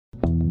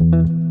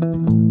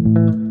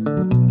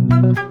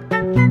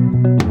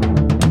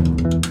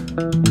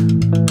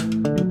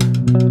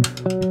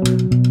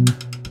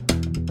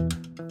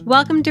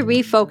Welcome to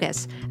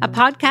Refocus, a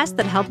podcast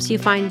that helps you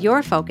find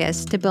your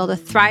focus to build a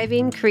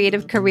thriving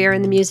creative career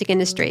in the music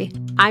industry.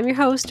 I'm your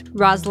host,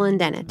 Rosalind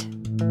Dennett.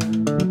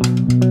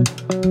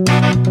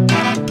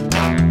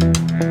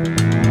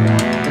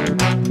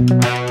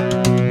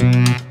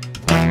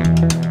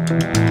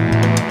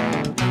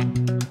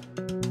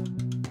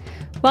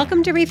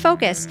 Welcome to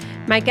Refocus.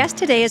 My guest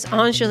today is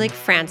Angelique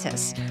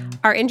Francis.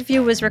 Our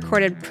interview was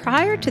recorded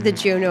prior to the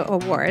Juno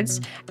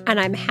Awards,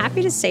 and I'm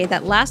happy to say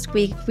that last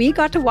week we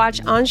got to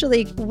watch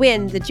Angelique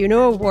win the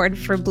Juno Award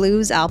for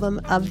Blues Album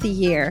of the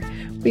Year.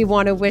 We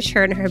want to wish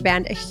her and her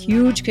band a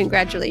huge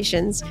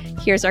congratulations.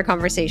 Here's our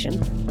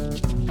conversation.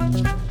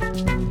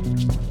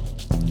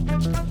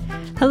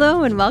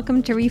 Hello and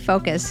welcome to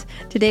Refocus.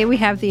 Today we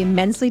have the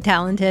immensely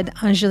talented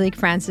Angelique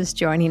Francis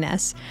joining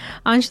us.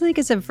 Angelique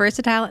is a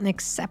versatile and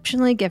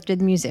exceptionally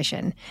gifted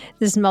musician.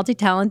 This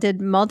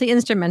multi-talented,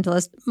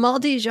 multi-instrumentalist,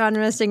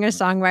 multi-genre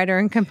singer-songwriter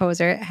and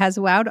composer has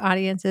wowed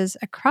audiences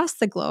across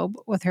the globe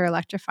with her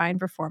electrifying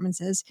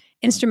performances,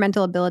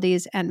 instrumental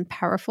abilities, and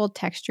powerful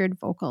textured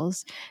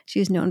vocals.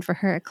 She's known for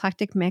her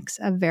eclectic mix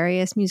of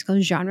various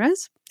musical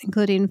genres,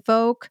 including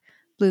folk,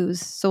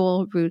 blues,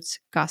 soul, roots,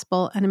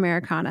 gospel, and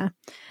Americana.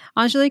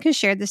 Angelique has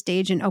shared the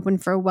stage and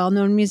opened for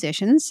well-known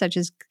musicians such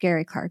as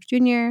Gary Clark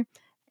Jr.,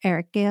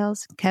 Eric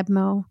Gales,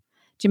 Kebmo,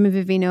 Jimmy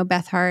Vivino,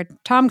 Beth Hart,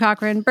 Tom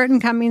Cochrane,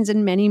 Burton Cummings,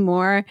 and many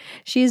more.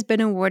 She has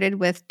been awarded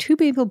with 2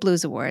 Maple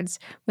Blues Awards,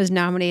 was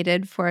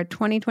nominated for a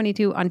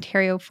 2022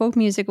 Ontario Folk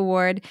Music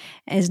Award,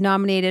 is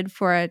nominated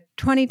for a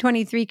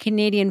 2023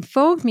 Canadian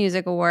Folk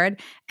Music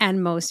Award,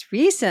 and most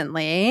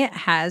recently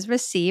has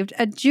received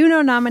a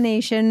Juno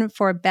nomination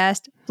for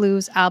Best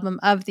Blues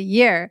Album of the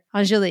Year.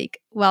 Angelique,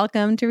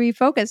 welcome to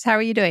Refocus. How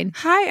are you doing?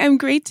 Hi, I'm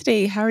great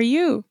today. How are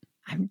you?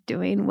 I'm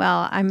doing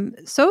well. I'm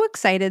so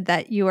excited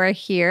that you are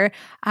here.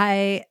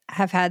 I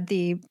have had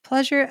the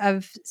pleasure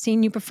of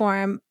seeing you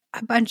perform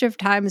a bunch of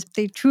times.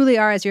 They truly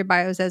are, as your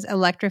bio says,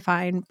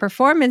 electrifying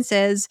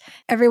performances.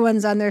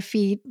 Everyone's on their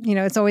feet. You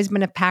know, it's always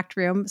been a packed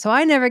room. So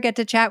I never get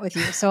to chat with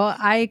you. So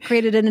I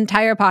created an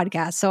entire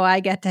podcast. So I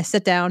get to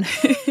sit down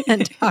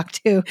and talk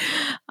to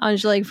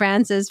Angelique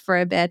Francis for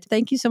a bit.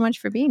 Thank you so much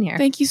for being here.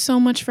 Thank you so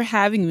much for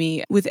having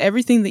me. With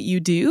everything that you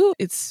do,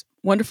 it's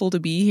wonderful to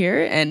be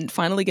here and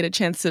finally get a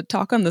chance to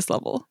talk on this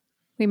level.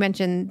 We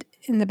mentioned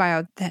in the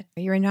bio that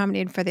you were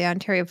nominated for the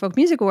Ontario Folk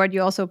Music Award.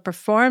 You also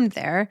performed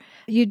there.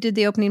 You did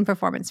the opening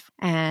performance.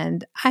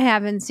 And I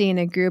haven't seen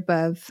a group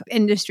of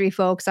industry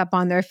folks up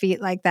on their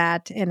feet like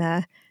that in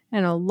a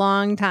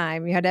long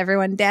time. You had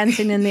everyone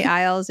dancing in the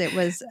aisles. It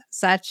was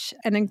such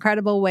an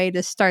incredible way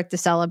to start the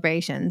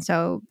celebration.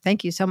 So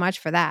thank you so much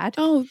for that.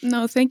 Oh,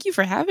 no, thank you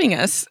for having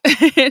us.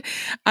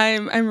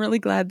 I'm really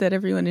glad that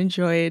everyone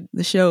enjoyed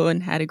the show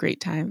and had a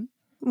great time.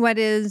 What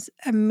is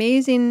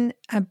amazing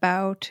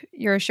about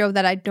your show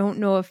that I don't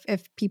know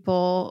if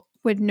people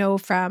would know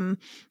from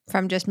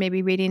just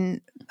maybe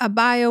reading a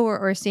bio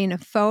or seeing a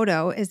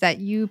photo is that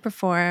you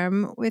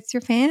perform with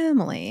your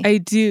family. I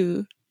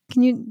do.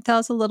 Can you tell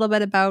us a little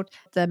bit about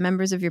the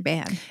members of your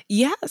band?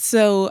 Yeah,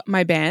 so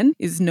my band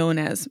is known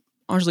as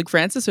Angelique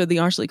Francis or the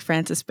Angelique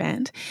Francis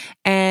Band.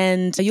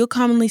 And you'll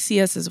commonly see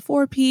us as a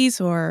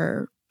 4-piece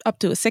or up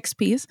to a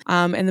 6-piece.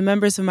 And the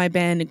members of my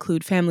band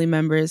include family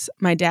members,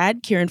 my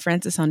dad, Kieran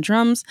Francis on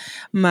drums,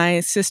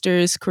 my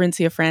sisters,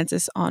 Corinthia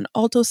Francis on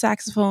alto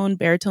saxophone,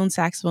 baritone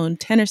saxophone,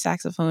 tenor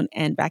saxophone,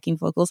 and backing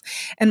vocals,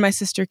 and my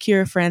sister,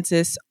 Kira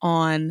Francis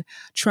on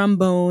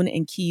trombone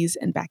and keys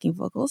and backing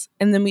vocals.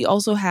 And then we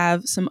also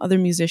have some other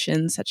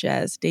musicians such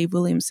as Dave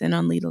Williamson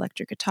on lead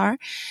electric guitar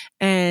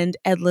and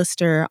Ed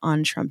Lister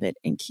on trumpet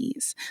and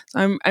keys.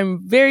 So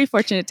I'm very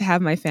fortunate to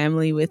have my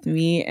family with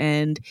me,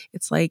 and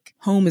it's like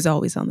home is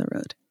always on the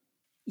road.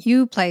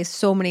 You play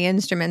so many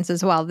instruments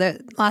as well. The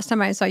last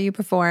time I saw you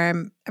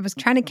perform, I was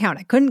trying to count.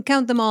 I couldn't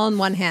count them all in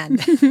one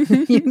hand.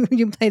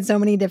 You played so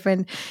many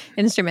different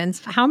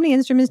instruments. How many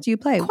instruments do you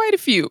play? Quite a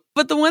few.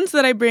 But the ones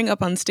that I bring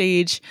up on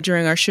stage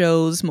during our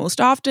shows most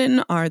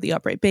often are the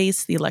upright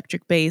bass, the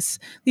electric bass,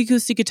 the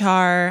acoustic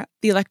guitar,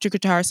 the electric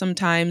guitar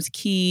sometimes,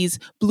 keys,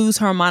 blues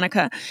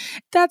harmonica.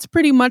 That's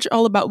pretty much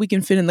all about we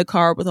can fit in the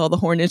car with all the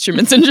horn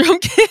instruments and drum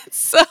kits.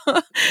 So.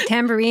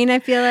 Tambourine, I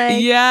feel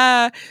like.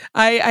 Yeah.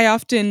 I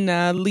often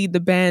lead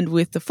the band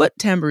with the foot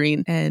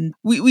tambourine, and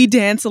we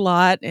dance a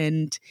lot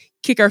and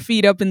kick our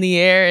feet up in the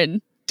air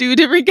and do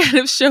different kind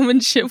of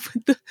showmanship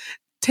with the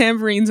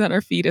tambourines on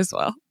our feet as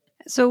well.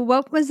 So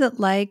what was it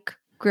like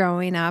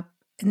growing up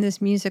in this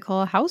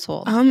musical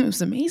household? It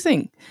was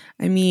amazing.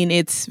 I mean,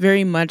 it's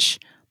very much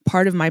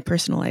part of my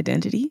personal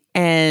identity.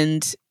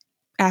 And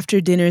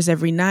after dinners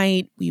every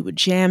night, we would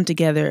jam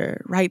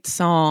together, write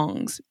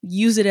songs,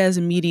 use it as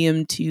a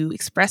medium to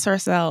express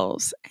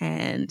ourselves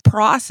and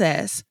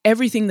process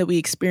everything that we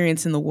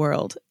experience in the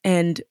world,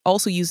 and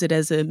also use it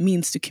as a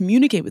means to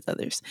communicate with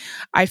others.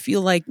 I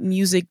feel like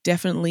music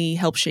definitely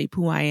helped shape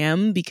who I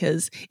am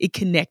because it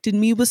connected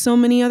me with so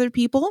many other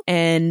people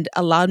and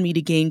allowed me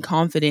to gain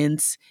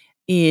confidence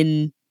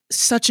in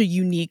such a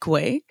unique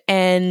way.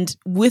 And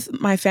with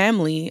my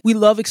family, we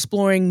love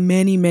exploring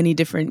many, many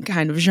different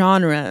kind of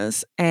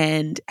genres,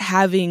 and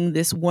having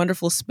this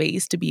wonderful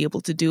space to be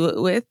able to do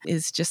it with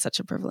is just such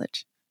a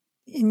privilege.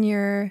 In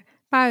your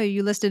bio,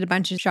 you listed a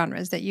bunch of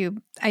genres that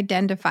you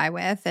identify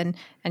with, and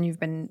you've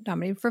been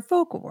nominated for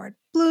Folk Award,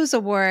 Blues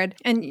Award,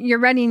 and you're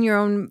writing your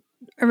own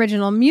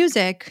original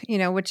music,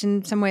 which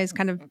in some ways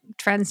kind of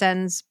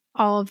transcends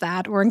all of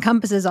that or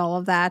encompasses all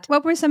of that.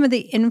 What were some of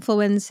the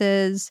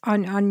influences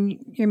on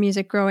your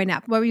music growing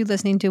up? What were you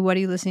listening to? What are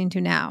you listening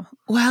to now?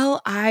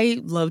 Well,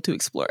 I love to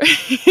explore.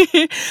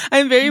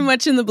 I'm very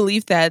much in the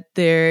belief that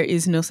there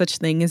is no such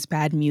thing as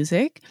bad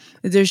music.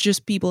 There's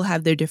just people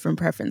have their different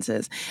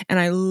preferences. And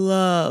I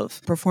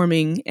love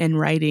performing and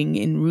writing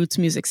in roots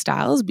music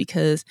styles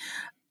because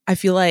I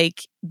feel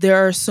like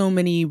there are so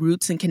many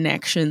roots and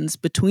connections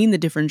between the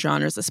different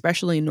genres,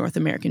 especially in North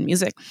American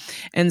music.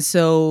 And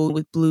so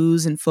with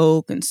blues and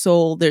folk and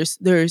soul, there's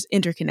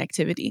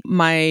interconnectivity.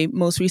 My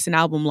most recent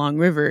album, Long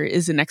River,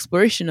 is an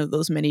exploration of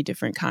those many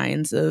different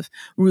kinds of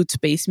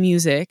roots-based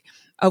music.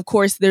 Of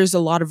course, there's a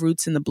lot of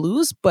roots in the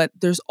blues, but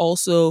there's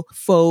also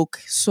folk,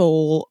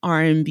 soul,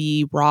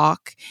 R&B,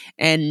 rock,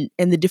 and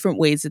the different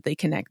ways that they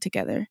connect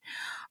together.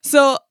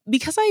 So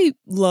because I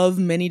love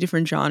many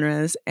different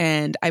genres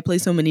and I play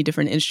so many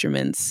different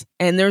instruments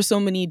and there are so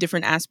many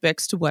different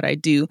aspects to what I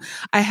do,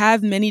 I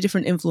have many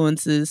different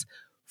influences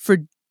for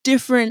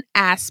different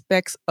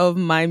aspects of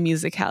my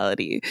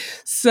musicality.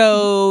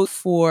 So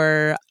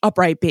for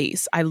upright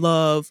bass, I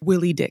love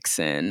Willie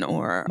Dixon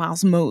or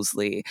Miles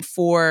Mosley.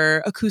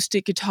 For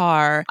acoustic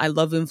guitar, I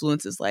love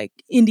influences like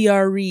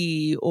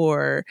India.Arie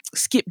or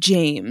Skip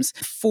James.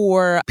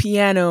 For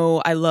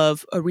piano, I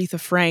love Aretha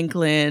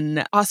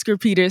Franklin, Oscar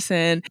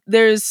Peterson.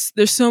 There's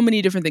so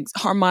many different things.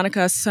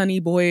 Harmonica,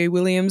 Sonny Boy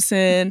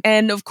Williamson.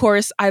 And of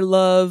course, I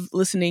love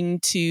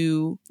listening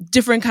to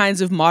different kinds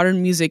of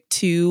modern music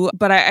too.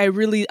 But I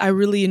really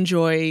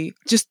enjoy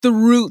just the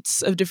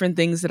roots of different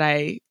things that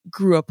I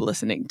grew up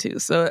listening to.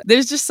 So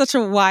there's just such a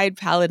wide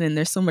palette and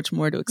there's so much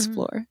more to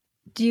explore.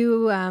 Do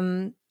you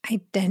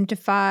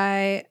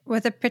identify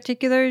with a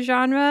particular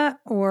genre,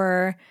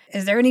 or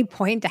is there any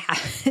point to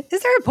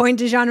is there a point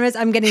to genres?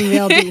 I'm getting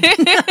real deep.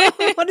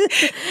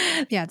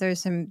 Yeah, there's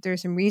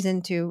some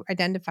reason to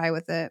identify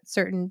with a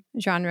certain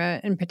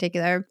genre in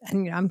particular.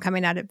 And I'm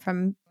coming at it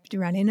from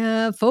running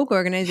a folk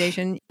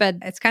organization, but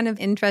it's kind of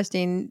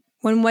interesting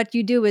when what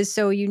you do is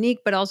so unique,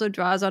 but also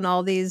draws on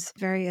all these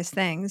various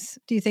things.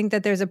 Do you think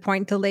that there's a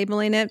point to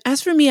labeling it?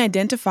 As for me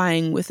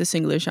identifying with a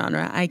singular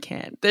genre, I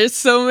can't. There's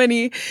so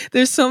many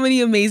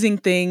amazing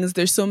things.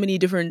 There's so many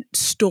different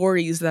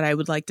stories that I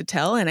would like to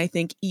tell. And I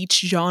think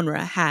each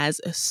genre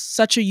has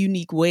such a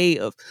unique way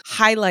of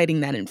highlighting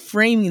that and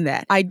framing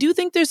that. I do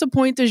think there's a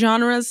point to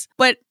genres,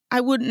 but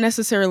I wouldn't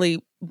necessarily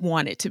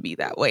want it to be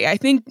that way. I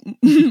think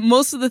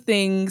most of the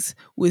things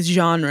with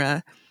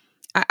genre,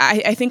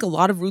 I think a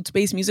lot of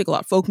roots-based music, a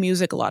lot of folk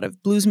music, a lot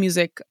of blues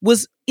music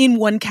was in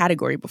one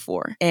category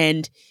before.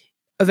 And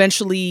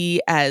eventually,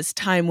 as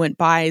time went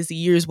by, as the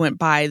years went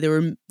by, there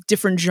were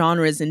different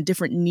genres and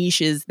different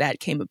niches that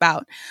came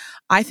about.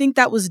 I think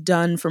that was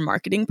done for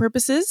marketing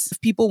purposes.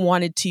 If people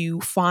wanted to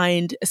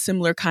find a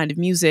similar kind of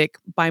music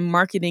by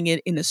marketing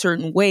it in a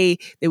certain way,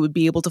 they would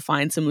be able to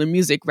find similar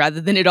music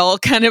rather than it all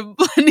kind of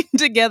blending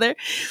together.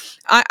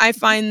 I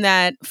find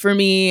that for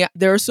me,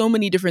 there are so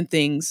many different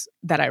things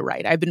that I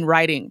write. I've been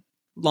writing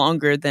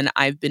longer than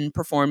I've been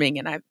performing,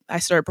 and I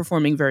started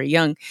performing very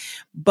young.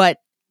 But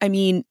I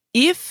mean,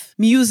 if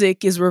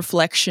music is a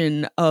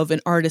reflection of an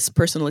artist's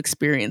personal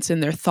experience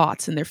and their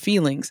thoughts and their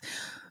feelings,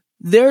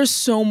 there's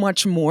so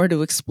much more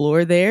to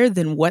explore there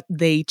than what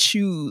they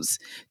choose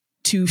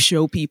to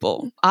show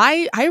people.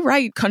 I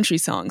write country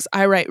songs,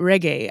 I write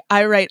reggae,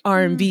 I write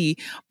R&B,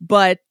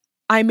 but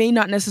I may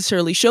not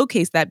necessarily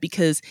showcase that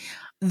because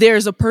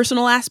there's a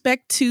personal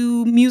aspect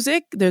to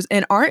music, there's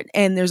an art,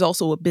 and there's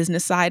also a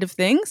business side of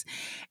things.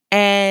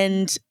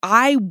 And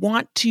I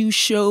want to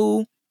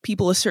show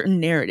people a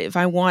certain narrative.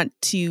 I want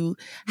to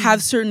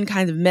have certain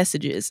kinds of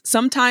messages.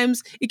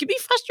 Sometimes it can be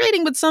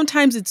frustrating, but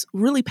sometimes it's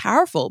really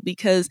powerful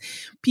because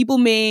people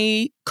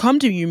may come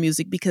to your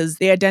music because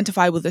they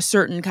identify with a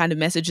certain kind of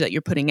message that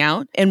you're putting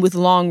out. And with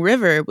Long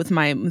River, with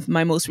my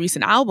most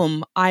recent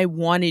album, I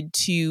wanted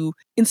to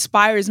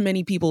inspire as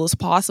many people as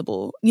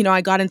possible. You know,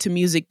 I got into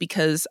music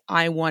because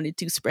I wanted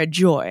to spread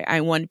joy.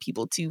 I wanted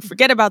people to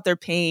forget about their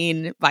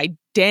pain by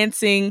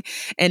dancing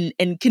and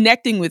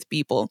connecting with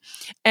people.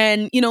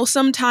 And, you know,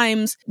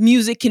 sometimes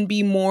music can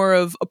be more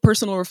of a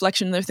personal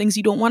reflection. There are things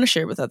you don't want to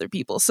share with other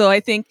people. So I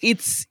think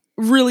it's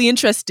really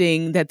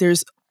interesting that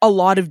there's a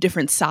lot of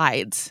different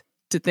sides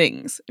to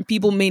things.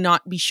 People may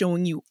not be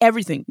showing you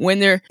everything. When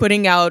they're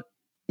putting out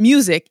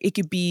music, it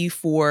could be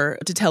to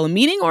tell a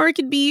meaning or it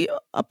could be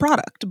a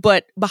product.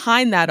 But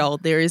behind that all,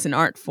 there is an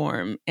art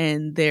form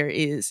and there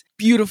is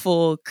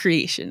beautiful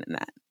creation in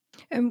that.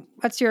 And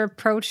what's your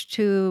approach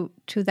to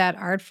that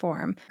art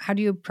form? How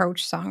do you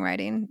approach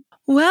songwriting?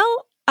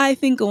 Well, I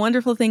think a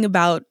wonderful thing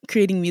about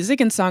creating music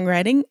and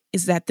songwriting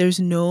is that there's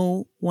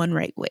no one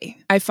right way.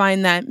 I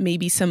find that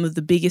maybe some of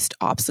the biggest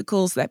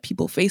obstacles that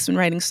people face when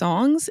writing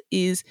songs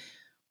is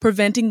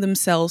preventing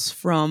themselves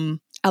from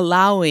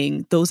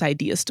allowing those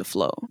ideas to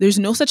flow. There's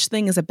no such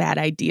thing as a bad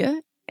idea.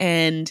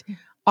 And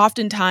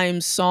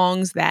oftentimes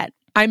songs that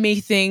I may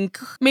think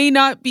may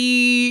not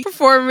be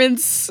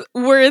performance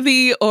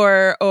worthy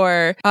or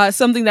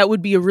something that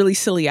would be a really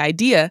silly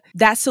idea.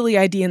 That silly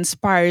idea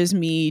inspires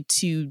me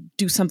to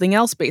do something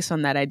else based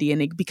on that idea,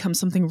 and it becomes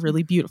something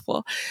really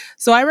beautiful.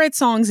 So I write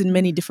songs in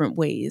many different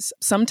ways.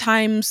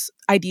 Sometimes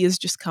ideas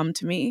just come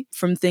to me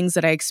from things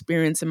that I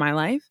experience in my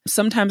life.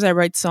 Sometimes I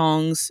write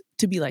songs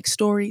to be like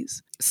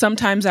stories.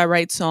 Sometimes I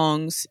write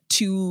songs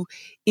to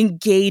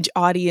engage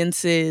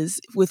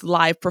audiences with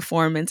live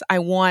performance. I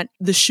want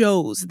the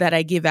shows that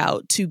I give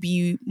out to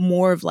be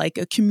more of like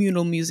a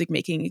communal music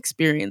making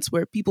experience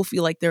where people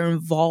feel like they're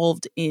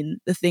involved in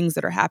the things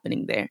that are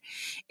happening there.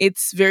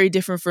 It's very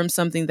different from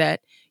something that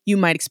you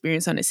might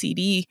experience on a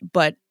CD,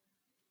 but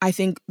I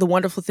think the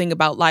wonderful thing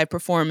about live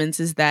performance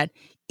is that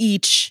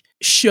each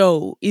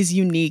show is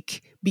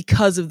unique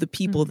because of the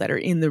people that are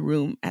in the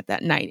room at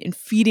that night and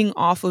feeding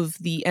off of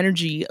the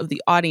energy of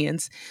the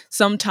audience.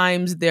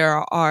 Sometimes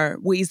there are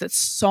ways that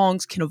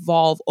songs can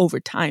evolve over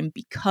time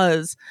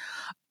because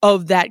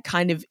of that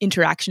kind of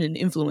interaction and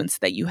influence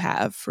that you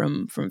have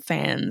from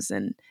fans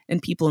and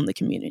people in the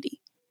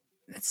community.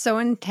 It's so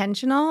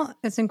intentional.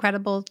 It's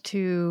incredible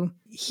to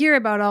hear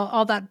about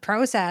all that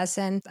process.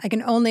 And I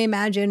can only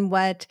imagine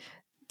what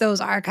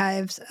those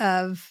archives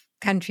of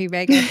country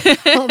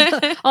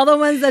reggae, all the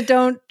ones that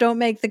don't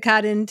make the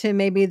cut into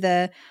maybe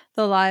the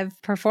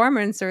live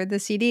performance or the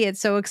CD. It's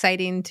so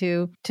exciting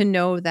to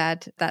know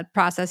that that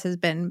process has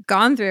been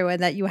gone through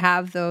and that you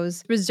have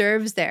those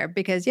reserves there,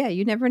 because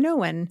you never know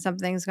when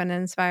something's going to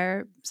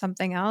inspire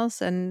something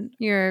else, and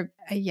you're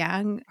a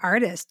young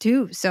artist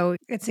too. So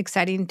it's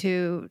exciting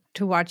to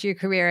watch your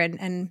career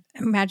and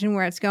imagine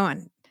where it's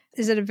going.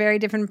 Is it a very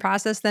different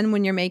process than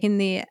when you're making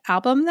the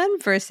album then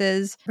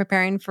versus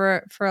preparing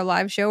for a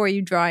live show? Are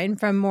you drawing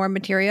from more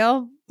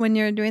material when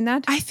you're doing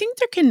that? I think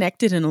they're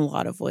connected in a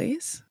lot of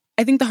ways.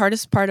 I think the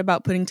hardest part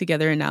about putting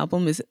together an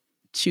album is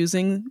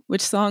choosing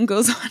which song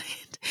goes on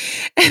it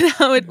and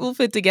how it will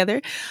fit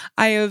together.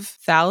 I have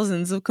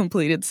thousands of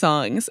completed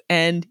songs.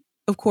 And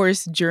of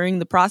course, during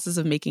the process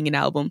of making an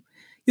album,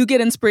 you'll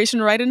get inspiration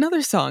to write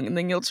another song, and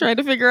then you'll try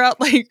to figure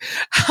out like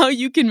how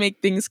you can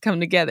make things come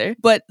together.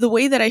 But the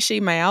way that I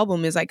shaped my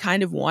album is I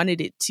kind of wanted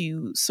it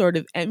to sort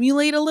of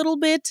emulate a little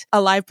bit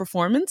a live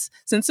performance.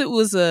 Since it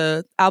was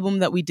an album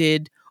that we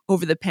did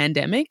over the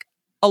pandemic,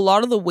 a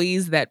lot of the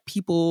ways that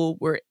people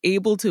were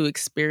able to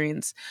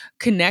experience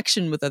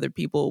connection with other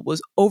people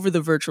was over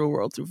the virtual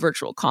world through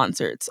virtual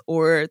concerts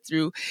or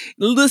through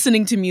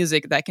listening to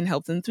music that can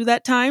help them through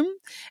that time.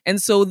 And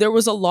so there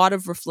was a lot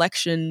of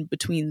reflection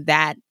between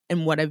that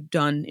and what I've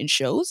done in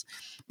shows.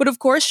 But of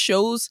course,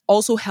 shows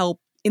also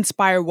help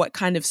inspire what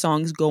kind of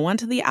songs go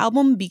onto the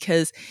album,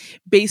 because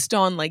based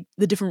on like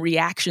the different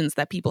reactions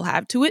that people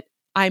have to it,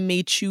 I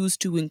may choose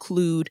to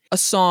include a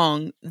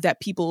song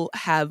that people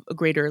have a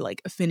greater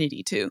like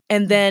affinity to.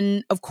 And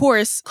then, of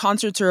course,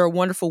 concerts are a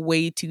wonderful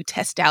way to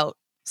test out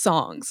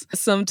songs.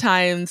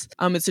 Sometimes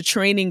it's a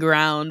training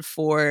ground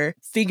for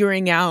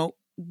figuring out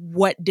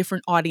what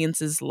different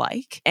audiences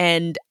like.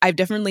 And I've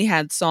definitely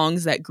had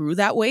songs that grew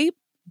that way,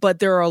 but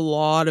there are a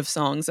lot of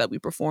songs that we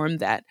perform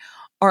that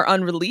are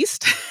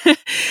unreleased.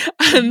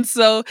 And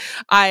so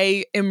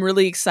I am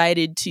really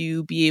excited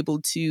to be able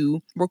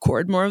to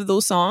record more of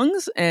those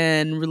songs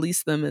and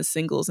release them as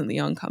singles in the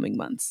oncoming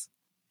months.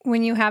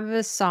 When you have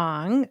a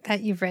song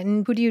that you've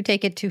written, who do you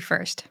take it to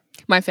first?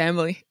 My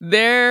family.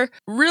 They're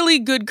really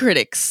good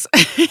critics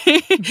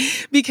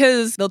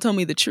because they'll tell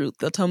me the truth.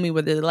 They'll tell me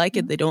whether they like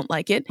it, they don't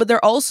like it, but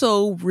they're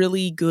also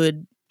really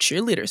good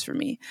cheerleaders for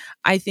me.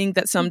 I think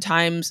that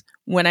sometimes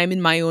when I'm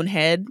in my own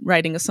head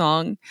writing a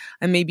song,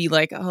 I may be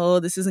like, oh,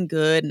 this isn't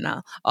good, and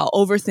I'll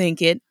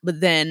overthink it,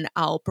 but then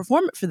I'll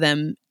perform it for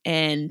them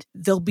and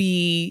they'll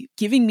be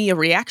giving me a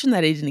reaction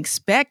that I didn't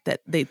expect, that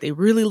they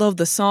really love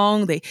the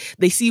song.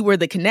 They see where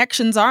the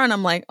connections are, and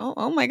I'm like,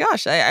 oh my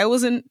gosh, I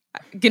wasn't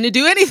going to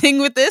do anything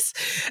with this.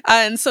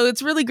 And so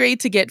it's really great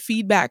to get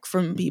feedback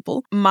from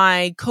people.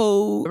 My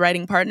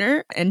co-writing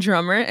partner and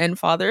drummer and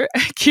father,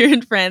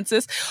 Kieran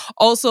Francis,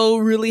 also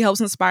really helps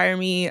inspire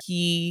me.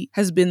 He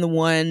has been the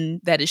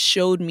one that has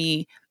showed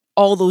me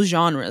all those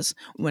genres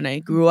when I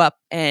grew up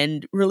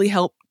and really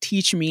helped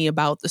teach me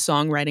about the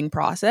songwriting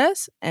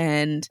process.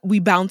 And we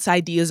bounce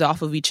ideas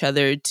off of each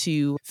other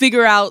to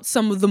figure out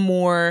some of the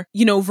more,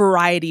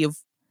 variety of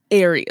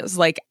areas.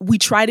 Like, we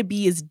try to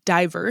be as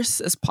diverse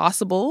as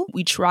possible.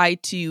 We try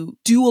to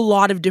do a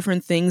lot of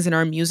different things in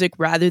our music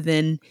rather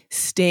than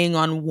staying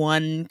on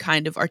one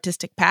kind of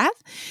artistic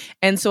path.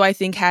 And so I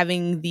think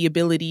having the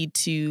ability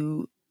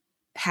to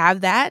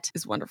have that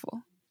is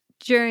wonderful.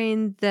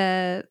 During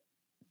the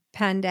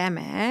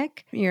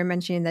pandemic, you're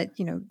mentioning that,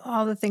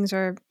 all the things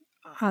are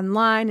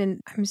online, and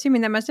I'm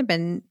assuming that must have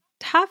been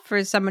tough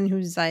for someone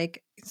who's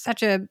like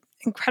such a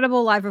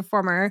incredible live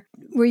performer.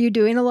 Were you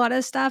doing a lot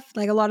of stuff,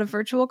 like a lot of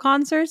virtual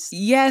concerts?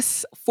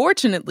 Yes.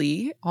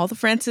 Fortunately, all the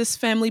Francis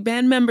family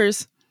band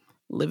members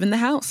live in the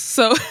house.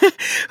 So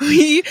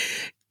we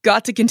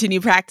got to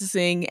continue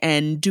practicing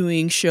and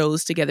doing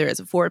shows together as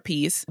a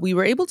four-piece. We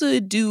were able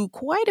to do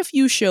quite a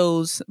few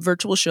shows,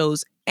 virtual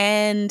shows,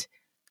 and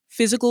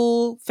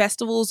physical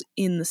festivals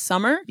in the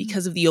summer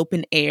because of the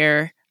open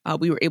air.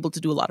 We were able to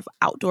do a lot of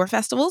outdoor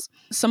festivals.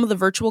 Some of the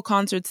virtual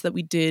concerts that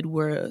we did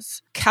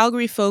was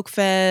Calgary Folk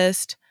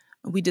Fest.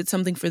 We did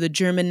something for the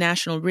German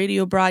National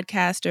Radio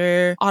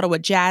Broadcaster, Ottawa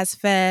Jazz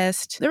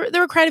Fest. There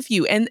were quite a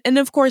few. And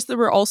of course, there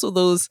were also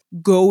those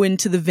go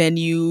into the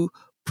venue,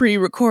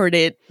 pre-record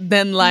it,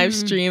 then live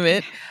stream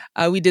it.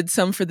 We did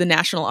some for the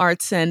National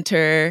Arts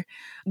Center,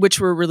 which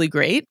were really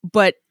great.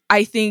 But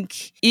I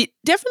think it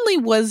definitely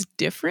was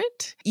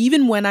different.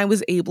 Even when I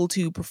was able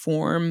to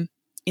perform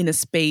in a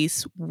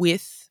space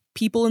with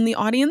people in the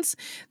audience,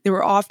 they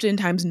were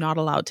oftentimes not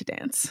allowed to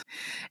dance.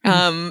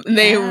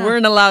 They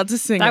weren't allowed to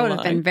sing That would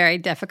along. have been very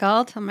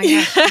difficult. Oh my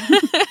gosh.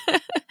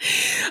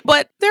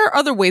 But there are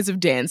other ways of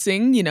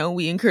dancing. You know,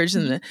 we encouraged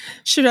them to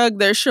shrug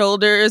their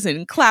shoulders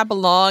and clap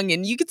along.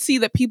 And you could see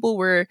that people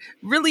were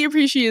really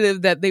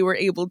appreciative that they were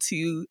able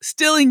to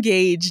still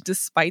engage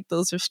despite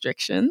those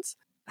restrictions.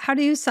 How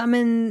do you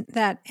summon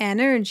that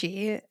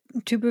energy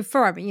to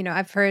perform? You know,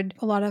 I've heard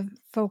a lot of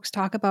folks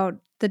talk about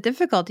the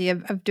difficulty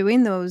of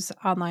doing those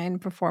online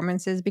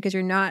performances because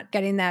you're not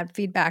getting that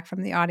feedback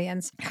from the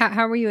audience.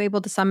 How were you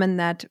able to summon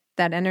that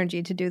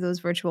energy to do those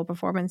virtual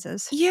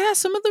performances? Yeah,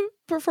 some of the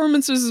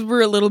performances were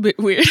a little bit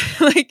weird.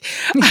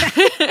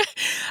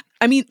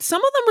 I mean,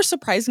 some of them were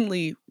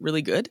surprisingly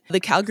really good. The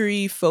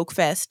Calgary Folk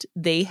Fest,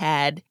 they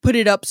had put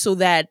it up so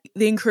that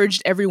they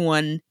encouraged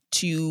everyone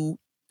to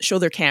show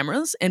their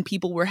cameras, and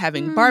people were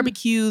having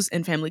barbecues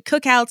and family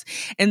cookouts.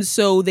 And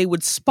so they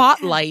would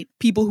spotlight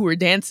people who were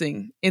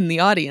dancing in the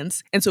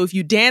audience. And so if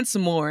you dance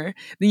more,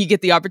 then you get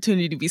the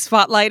opportunity to be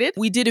spotlighted.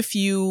 We did a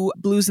few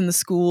Blues in the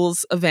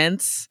Schools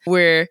events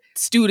where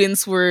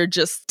students were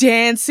just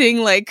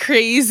dancing like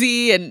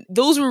crazy. And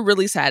those were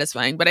really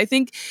satisfying. But I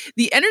think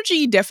the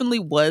energy definitely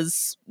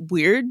was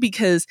weird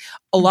because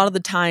a lot of the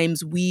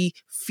times we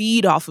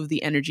feed off of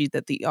the energy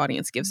that the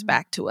audience gives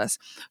back to us.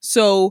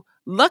 So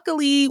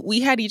luckily, we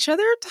had each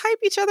other to hype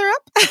each other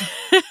up.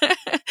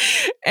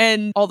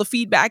 And all the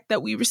feedback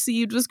that we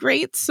received was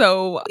great.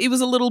 So it was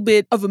a little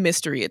bit of a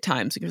mystery at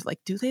times. It was like,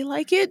 do they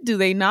like it? Do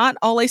they not?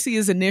 All I see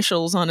is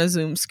initials on a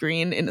Zoom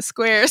screen in a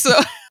square. So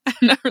I'm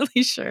not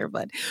really sure.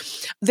 But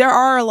there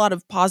are a lot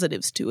of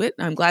positives to it.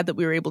 I'm glad that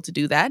we were able to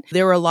do that.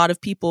 There were a lot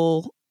of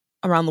people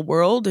around the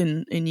world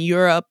and in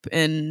Europe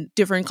and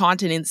different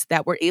continents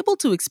that were able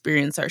to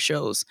experience our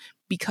shows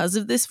because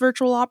of this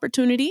virtual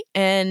opportunity.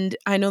 And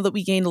I know that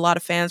we gained a lot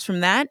of fans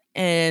from that.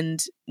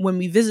 And when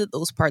we visit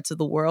those parts of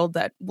the world,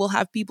 that we'll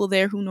have people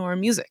there who know our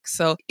music.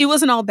 So it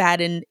wasn't all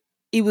bad. And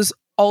it was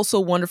also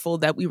wonderful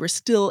that we were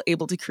still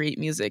able to create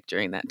music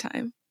during that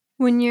time.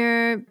 When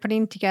you're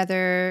putting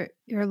together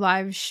your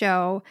live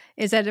show,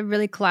 is that a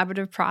really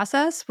collaborative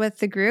process with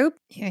the group?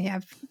 You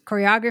have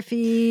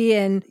choreography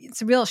and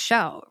it's a real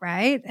show,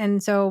 right?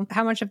 And so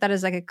how much of that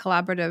is like a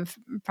collaborative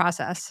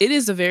process? It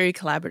is a very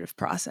collaborative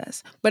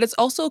process, but it's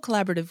also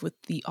collaborative with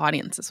the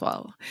audience as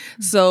well.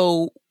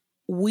 So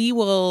we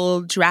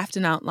will draft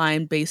an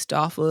outline based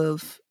off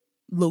of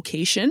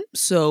location.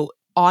 So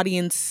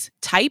audience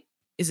type.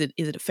 Is it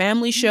a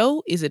family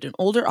show? Is it an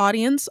older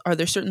audience? Are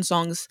there certain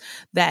songs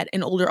that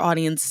an older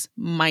audience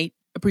might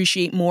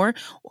appreciate more?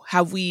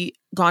 Have we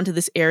gone to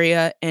this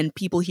area and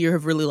people here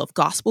have really loved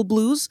gospel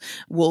blues?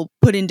 We'll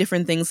put in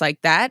different things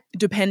like that,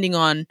 depending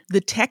on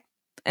the tech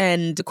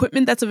and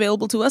equipment that's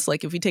available to us.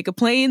 Like if we take a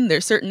plane,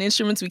 there's certain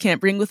instruments we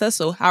can't bring with us.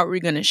 So how are we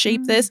going to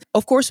shape this?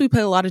 Of course, we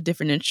play a lot of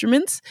different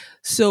instruments.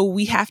 So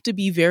we have to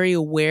be very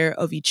aware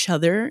of each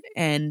other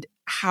and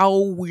how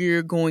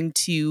we're going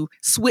to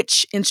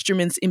switch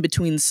instruments in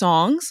between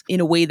songs in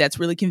a way that's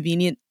really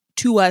convenient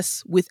to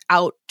us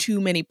without too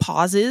many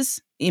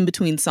pauses in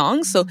between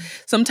songs. So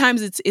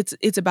sometimes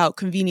it's about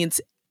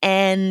convenience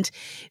and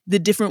the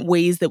different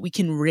ways that we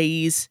can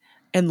raise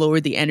and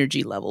lower the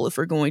energy level. If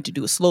we're going to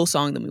do a slow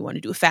song, then we want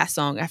to do a fast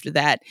song. After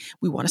that,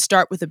 we want to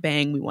start with a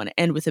bang. We want to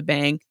end with a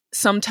bang.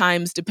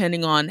 Sometimes,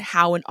 depending on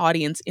how an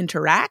audience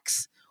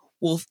interacts,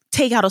 we'll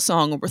take out a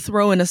song or we'll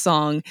throw in a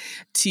song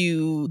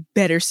to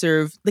better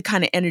serve the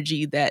kind of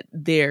energy that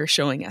they're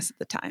showing us at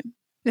the time.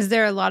 Is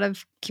there a lot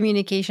of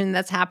communication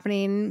that's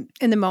happening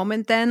in the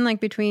moment then, like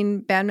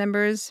between band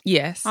members?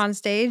 Yes. On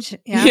stage?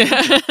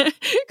 Yeah.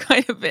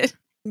 Quite a bit.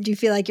 Do you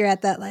feel like you're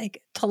at that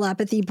like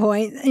telepathy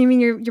point? I mean,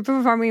 you're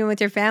performing with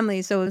your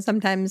family, so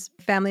sometimes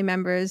family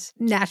members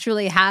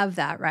naturally have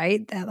that,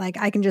 right? That like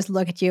I can just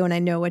look at you and I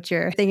know what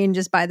you're thinking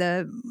just by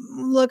the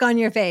look on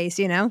your face,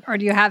 you know? Or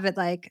do you have it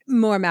like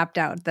more mapped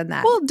out than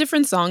that? Well,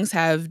 different songs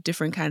have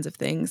different kinds of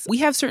things. We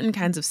have certain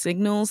kinds of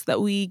signals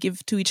that we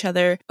give to each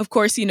other. Of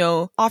course, you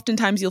know,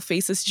 oftentimes you'll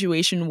face a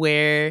situation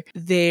where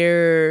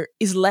there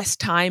is less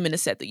time in a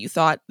set that you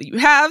thought that you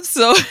have.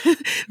 So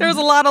there's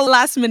a lot of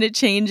last minute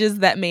changes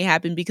that may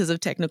happen happen because of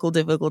technical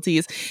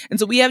difficulties. And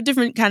so we have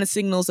different kind of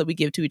signals that we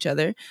give to each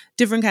other,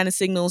 different kind of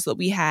signals that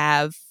we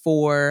have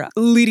for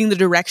leading the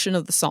direction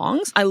of the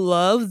songs. I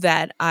love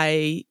that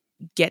I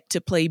get to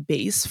play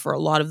bass for a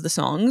lot of the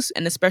songs,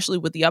 and especially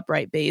with the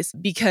upright bass,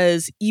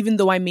 because even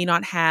though I may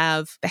not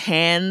have the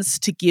hands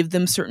to give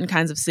them certain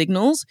kinds of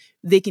signals,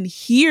 they can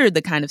hear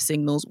the kind of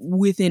signals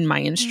within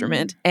my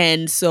instrument.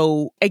 And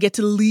so I get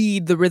to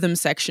lead the rhythm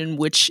section,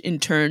 which in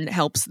turn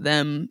helps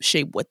them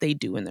shape what they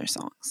do in their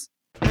songs.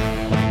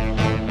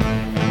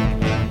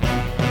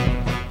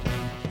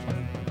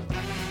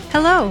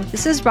 Hello,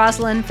 this is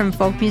Rosalind from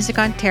Folk Music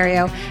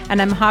Ontario,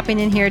 and I'm hopping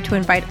in here to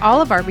invite all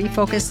of our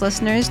Refocus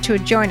listeners to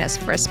join us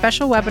for a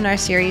special webinar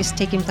series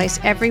taking place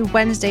every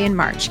Wednesday in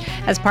March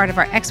as part of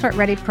our Expert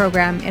Ready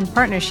program in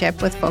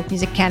partnership with Folk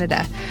Music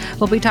Canada.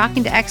 We'll be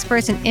talking to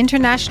experts in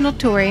international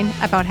touring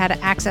about how to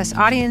access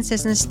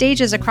audiences and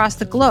stages across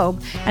the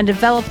globe and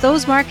develop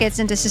those markets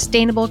into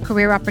sustainable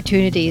career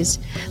opportunities.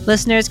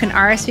 Listeners can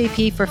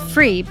RSVP for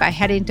free by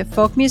heading to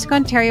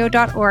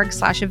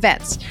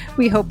folkmusicontario.org/events.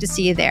 We hope to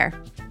see you there.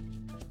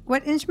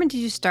 What instrument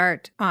did you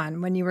start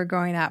on when you were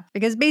growing up?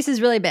 Because bass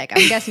is really big.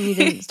 I'm guessing you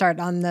didn't start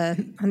on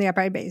the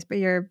upright bass, but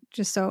you're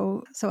just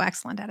so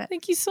excellent at it.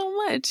 Thank you so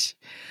much.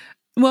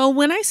 Well,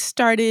 when I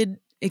started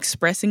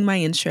expressing my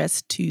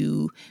interest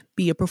to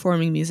be a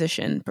performing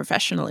musician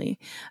professionally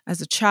as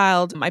a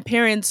child, my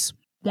parents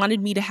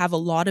wanted me to have a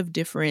lot of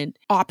different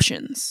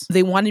options.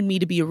 They wanted me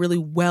to be a really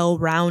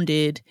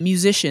well-rounded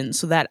musician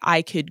so that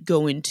I could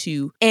go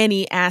into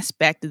any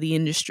aspect of the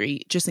industry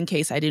just in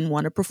case I didn't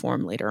want to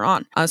perform later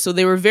on. So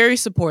they were very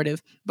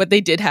supportive, but they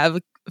did have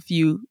a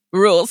few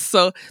rules.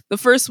 So the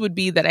first would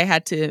be that I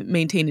had to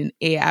maintain an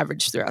A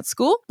average throughout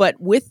school. But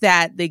with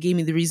that, they gave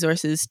me the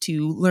resources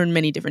to learn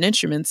many different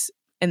instruments.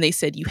 And they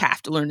said, you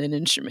have to learn an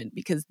instrument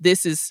because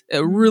this is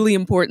a really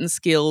important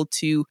skill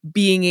to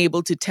being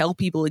able to tell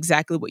people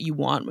exactly what you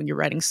want when you're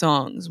writing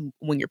songs,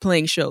 when you're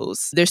playing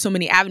shows. There's so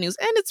many avenues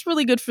and it's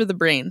really good for the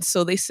brain.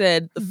 So they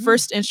said the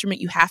first instrument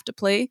you have to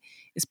play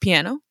is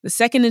piano. The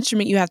second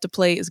instrument you have to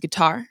play is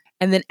guitar.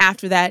 And then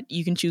after that,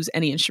 you can choose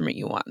any instrument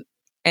you want.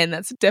 And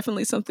that's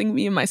definitely something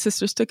me and my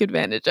sisters took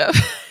advantage of.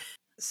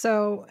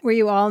 So were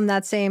you all in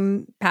that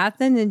same path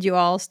then? Did you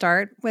all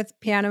start with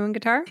piano and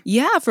guitar?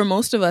 Yeah, for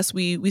most of us,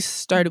 we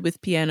started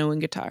with piano and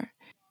guitar.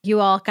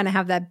 You all kind of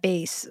have that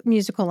base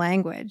musical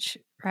language,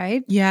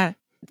 right? Yeah.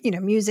 You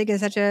know, music is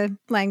such a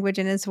language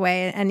in its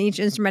way, and each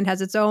instrument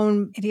has its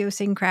own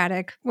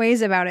idiosyncratic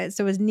ways about it.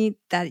 So it's neat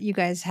that you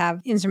guys have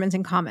instruments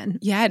in common.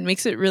 Yeah, it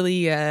makes it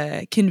really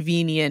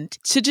convenient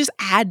to just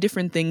add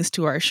different things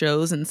to our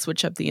shows and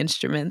switch up the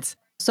instruments.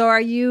 So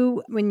are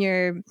you, when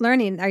you're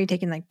learning, are you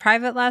taking like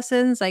private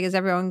lessons? Like, is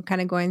everyone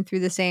kind of going through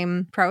the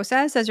same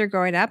process as you're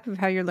growing up of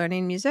how you're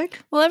learning music?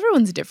 Well,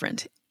 everyone's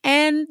different.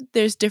 And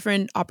there's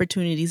different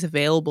opportunities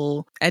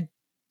available at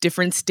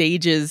different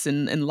stages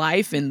in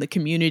life and the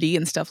community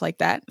and stuff like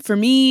that. For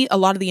me, a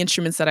lot of the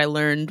instruments that I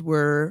learned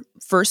were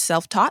first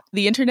self-taught.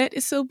 The internet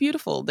is so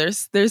beautiful.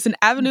 There's an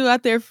avenue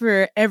out there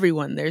for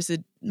everyone. There's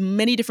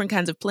many different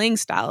kinds of playing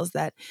styles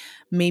that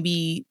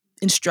maybe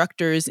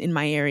instructors in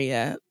my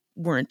area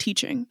weren't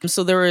teaching.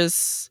 So there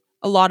was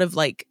a lot of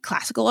like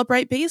classical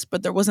upright bass,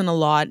 but there wasn't a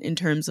lot in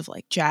terms of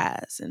like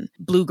jazz and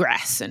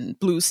bluegrass and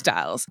blues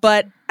styles.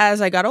 But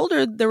as I got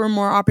older, there were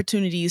more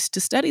opportunities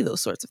to study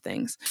those sorts of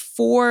things.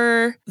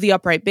 For the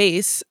upright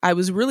bass, I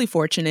was really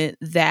fortunate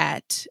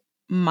that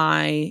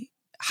my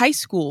high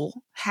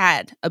school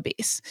had a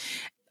bass.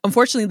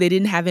 Unfortunately, they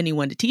didn't have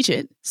anyone to teach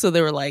it. So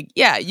they were like,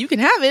 yeah, you can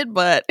have it,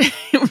 but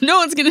no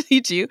one's going to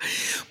teach you.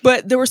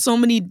 But there were so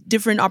many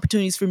different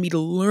opportunities for me to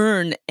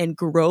learn and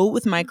grow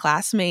with my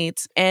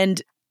classmates.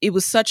 And it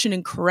was such an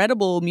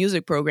incredible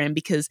music program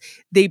because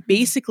they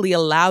basically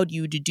allowed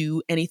you to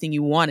do anything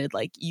you wanted.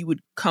 Like you would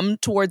come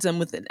towards them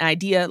with an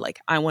idea, like,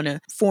 I want to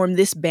form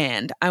this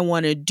band. I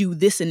want to do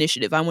this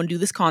initiative. I want to do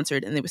this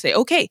concert. And they would say,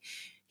 okay,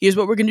 here's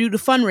what we're going to do to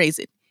fundraise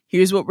it.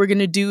 Here's what we're going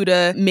to do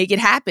to make it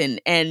happen.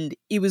 And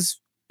it was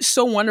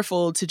so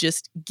wonderful to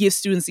just give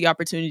students the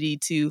opportunity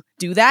to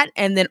do that.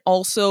 And then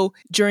also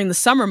during the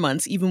summer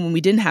months, even when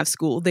we didn't have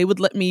school, they would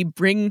let me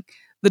bring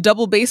the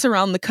double bass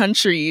around the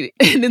country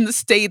and in the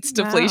States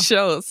to play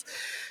shows.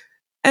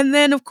 And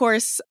then, of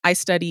course, I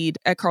studied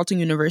at Carleton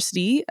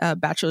University, a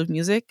Bachelor of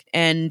Music,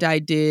 and I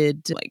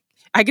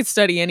could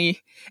study any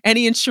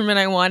instrument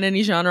I want,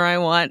 any genre I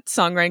want,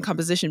 songwriting,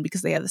 composition,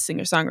 because they have the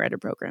singer-songwriter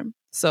program.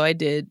 So I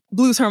did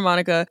blues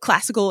harmonica,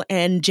 classical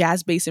and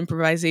jazz bass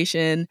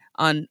improvisation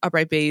on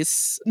upright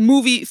bass,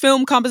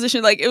 film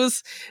composition.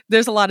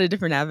 There's a lot of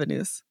different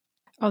avenues.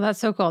 Oh, that's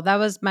so cool. That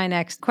was my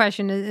next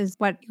question is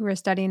what you were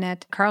studying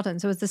at Carleton.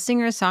 So it's the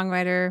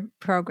singer-songwriter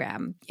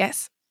program.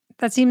 Yes.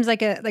 That seems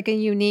like a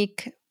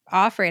unique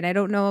offering. I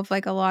don't know of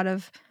like a lot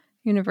of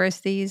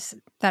universities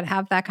that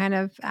have that kind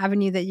of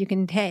avenue that you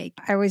can take.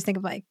 I always think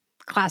of like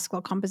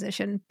classical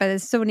composition, but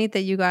it's so neat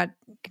that you got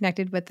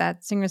connected with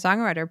that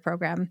singer-songwriter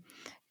program.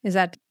 Is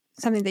that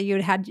something that you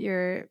had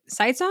your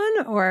sights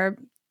on, or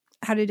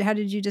how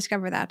did you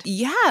discover that?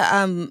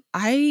 Yeah,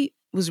 I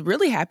was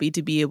really happy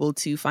to be able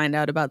to find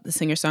out about the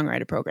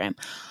singer-songwriter program.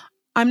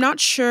 I'm not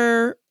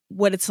sure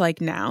what it's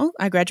like now.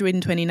 I graduated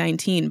in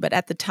 2019, but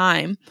at the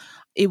time,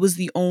 it was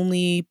the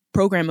only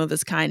program of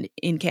its kind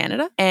in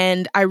Canada.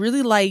 And I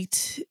really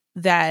liked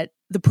that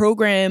the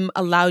program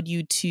allowed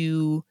you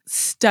to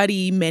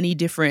study many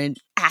different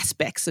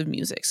aspects of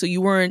music. So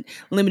you weren't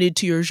limited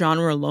to your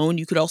genre alone.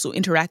 You could also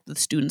interact with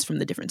students from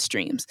the different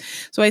streams.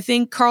 So I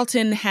think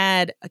Carleton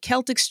had a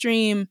Celtic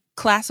stream,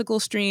 classical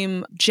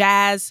stream,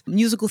 jazz,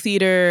 musical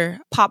theater,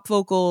 pop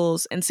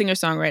vocals, and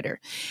singer-songwriter.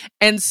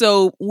 And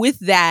so with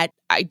that,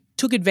 I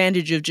took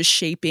advantage of just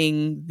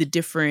shaping the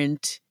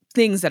different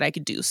things that I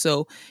could do.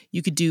 So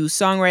you could do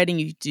songwriting,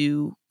 you could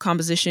do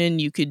composition,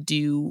 you could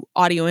do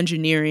audio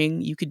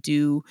engineering, you could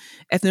do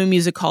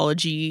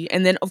ethnomusicology.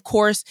 And then, of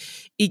course,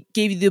 it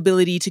gave you the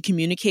ability to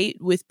communicate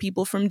with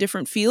people from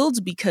different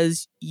fields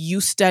because you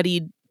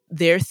studied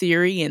their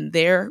theory and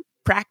their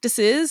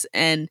practices.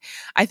 And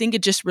I think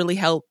it just really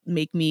helped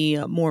make me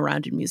a more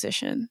rounded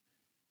musician.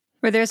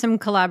 Were there some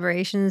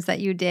collaborations that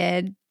you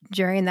did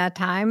during that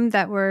time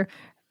that were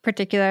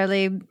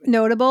particularly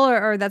notable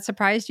or that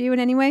surprised you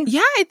in any way?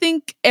 Yeah, I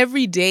think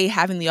every day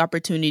having the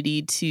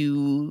opportunity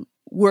to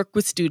work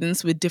with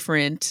students with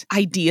different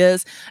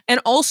ideas. And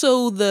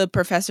also the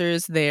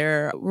professors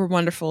there were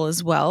wonderful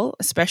as well,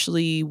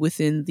 especially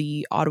within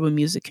the Ottawa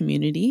music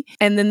community.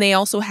 And then they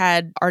also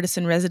had artists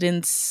in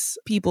residence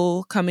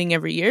people coming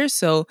every year.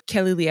 So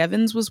Kelly Lee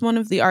Evans was one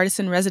of the artists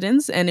in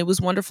residence, and it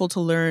was wonderful to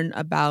learn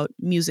about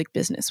music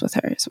business with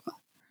her as well.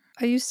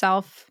 Are you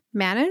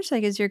self-managed?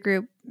 Like, is your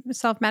group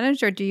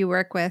self-managed, or do you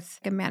work with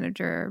a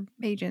manager,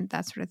 agent,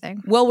 that sort of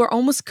thing? Well, we're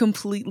almost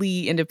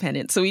completely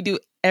independent. So we do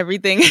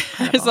everything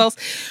ourselves.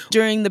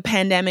 During the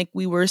pandemic,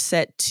 we were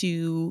set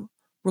to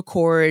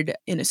record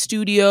in a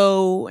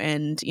studio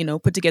and,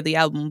 put together the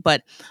album.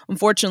 But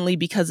unfortunately,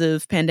 because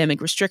of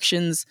pandemic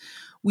restrictions,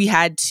 we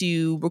had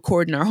to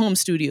record in our home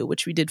studio,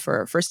 which we did for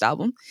our first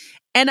album.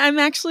 And I'm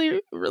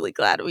actually really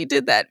glad we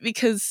did that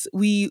because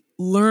we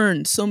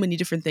learned so many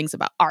different things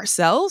about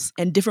ourselves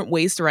and different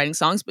ways to writing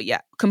songs. But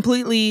yeah,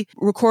 completely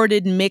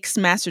recorded, mixed,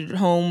 mastered at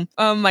home.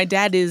 My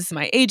dad is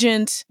my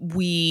agent.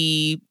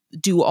 We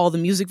do all the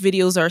music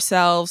videos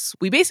ourselves.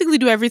 We basically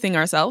do everything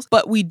ourselves.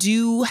 But we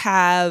do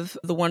have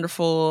the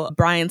wonderful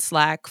Brian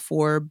Slack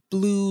for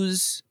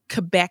blues,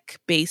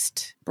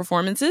 Quebec-based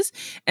performances.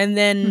 And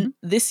then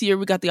this year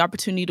we got the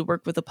opportunity to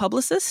work with a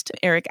publicist,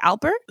 Eric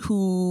Alper,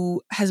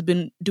 who has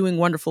been doing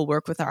wonderful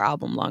work with our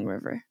album, Long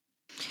River.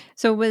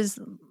 So was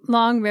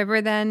Long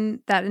River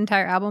then, that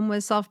entire album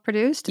was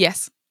self-produced?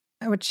 Yes.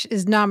 Which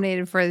is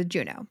nominated for the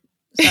Juno.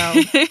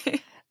 So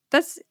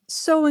that's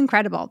so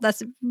incredible.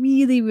 That's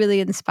really,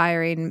 really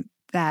inspiring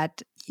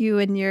that you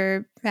and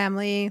your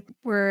family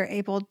were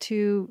able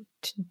to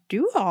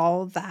do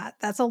all that.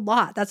 That's a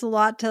lot. That's a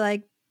lot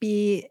to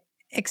be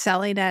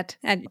excelling at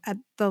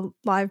the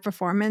live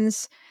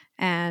performance,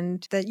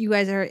 and that you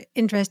guys are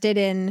interested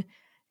in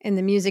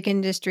the music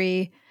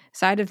industry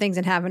side of things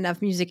and have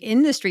enough music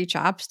industry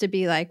chops to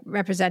be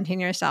representing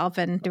yourself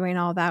and doing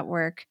all that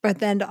work, but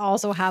then to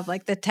also have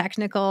the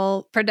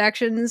technical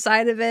production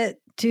side of it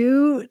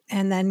too,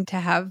 and then to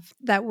have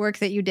that work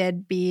that you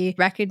did be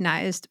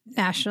recognized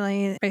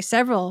nationally by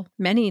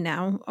many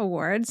now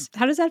awards.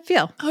 How does that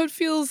feel? Oh, it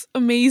feels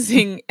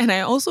amazing. And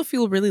I also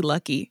feel really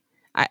lucky.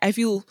 I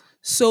feel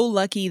so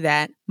lucky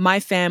that my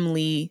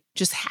family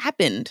just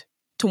happened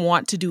to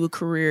want to do a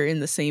career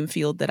in the same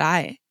field that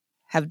I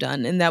have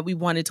done and that we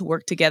wanted to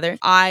work together.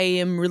 I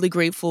am really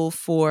grateful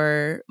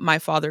for my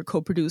father,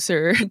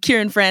 co-producer,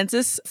 Kieran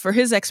Francis, for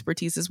his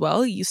expertise as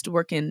well. He used to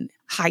work in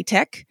high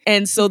tech.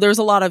 And so there's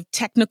a lot of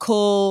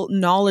technical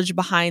knowledge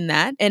behind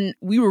that. And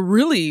we were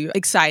really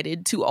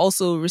excited to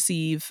also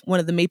receive one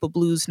of the Maple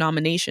Blues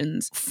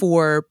nominations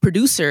for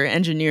Producer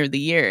Engineer of the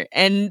Year.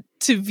 And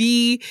to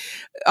be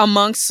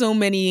amongst so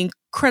many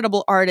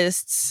incredible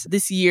artists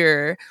this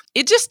year,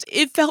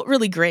 it felt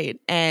really great.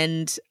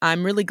 And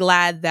I'm really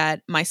glad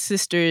that my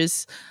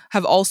sisters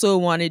have also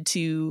wanted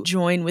to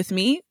join with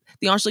me.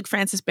 The Angelique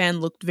Francis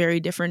Band looked very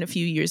different a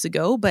few years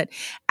ago, but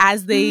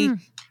as they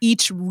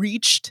each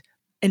reached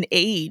an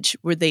age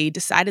where they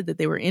decided that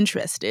they were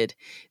interested,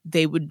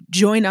 they would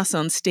join us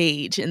on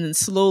stage, and then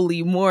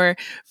slowly more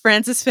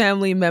Francis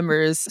family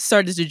members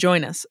started to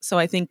join us. So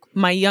I think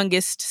my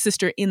youngest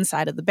sister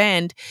inside of the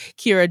band,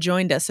 Kira,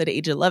 joined us at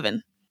age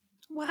 11.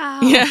 Wow.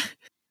 Yeah.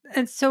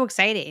 It's so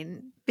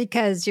exciting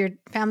because your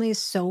family is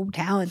so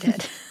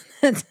talented.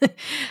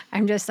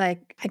 I'm just I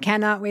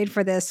cannot wait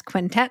for this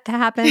quintet to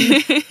happen.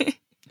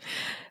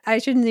 I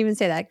shouldn't even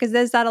say that because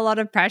there's that a lot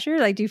of pressure.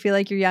 Do you feel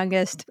like your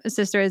youngest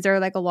sister, is there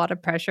a lot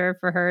of pressure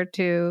for her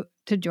to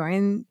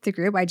join the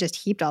group? I just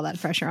heaped all that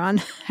pressure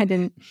on.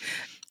 I'm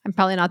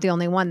probably not the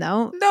only one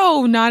though.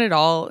 No, not at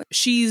all.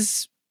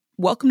 She's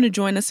welcome to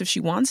join us if she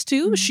wants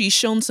to. Mm-hmm. She's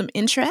shown some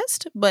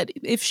interest, but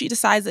if she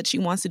decides that she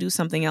wants to do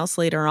something else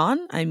later on,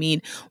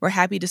 we're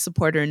happy to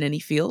support her in any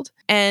field.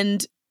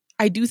 And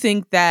I do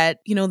think that,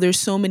 there's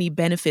so many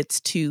benefits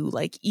too.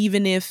 Like,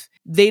 even if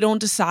they don't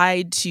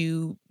decide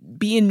to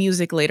be in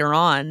music later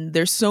on,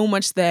 there's so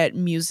much that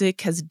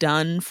music has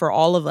done for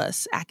all of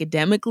us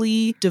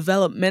academically,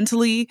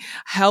 developmentally,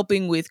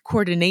 helping with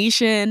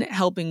coordination,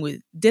 helping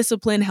with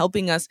discipline,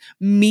 helping us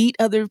meet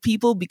other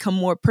people, become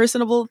more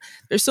personable.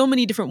 There's so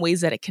many different ways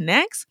that it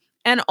connects.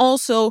 And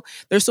also,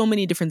 there's so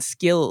many different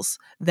skills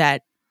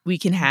that we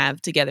can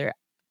have together.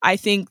 I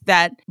think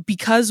that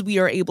because we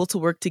are able to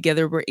work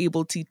together, we're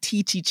able to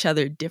teach each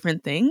other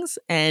different things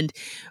and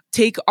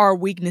take our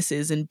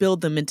weaknesses and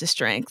build them into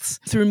strengths.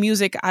 Through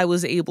music, I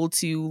was able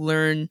to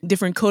learn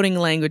different coding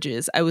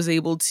languages. I was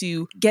able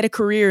to get a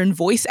career in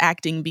voice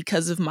acting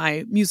because of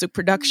my music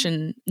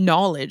production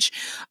knowledge.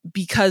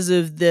 Because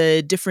of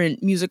the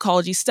different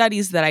musicology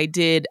studies that I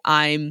did,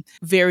 I'm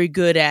very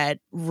good at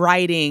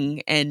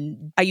writing,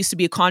 and I used to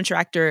be a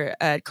contractor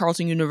at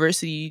Carleton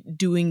University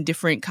doing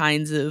different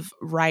kinds of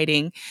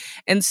writing.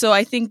 And so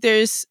I think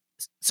there's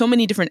so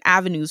many different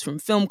avenues, from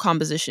film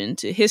composition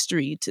to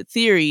history to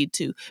theory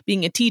to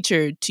being a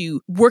teacher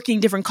to working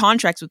different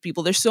contracts with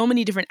people. There's so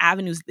many different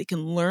avenues that they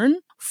can learn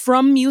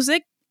from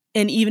music.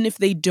 And even if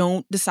they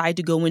don't decide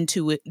to go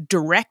into a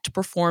direct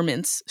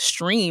performance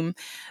stream,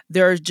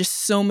 there are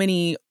just so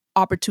many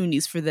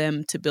opportunities for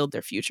them to build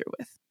their future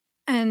with.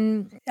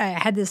 And I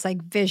had this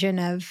like vision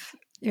of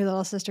your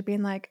little sister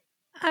being like,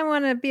 I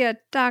want to be a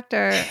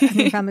doctor. And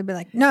you'd probably be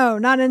like, no,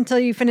 not until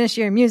you finish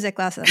your music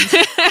lessons.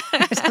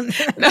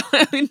 No,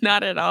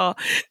 not at all.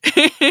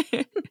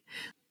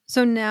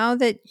 So now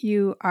that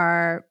you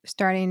are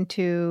starting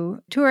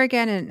to tour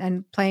again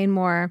and playing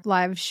more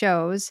live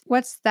shows,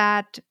 what's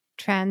that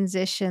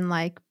transition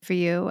like for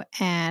you,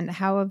 and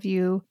how have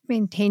you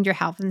maintained your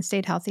health and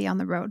stayed healthy on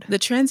the road? The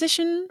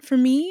transition for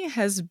me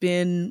has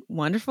been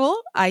wonderful.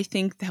 I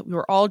think that we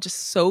were all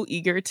just so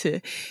eager to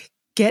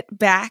get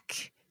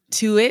back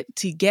to it,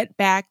 to get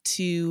back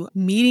to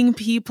meeting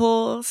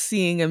people,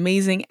 seeing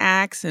amazing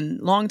acts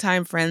and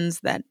longtime friends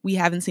that we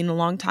haven't seen in a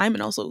long time,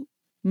 and also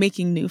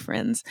making new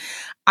friends.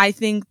 I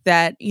think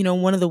that,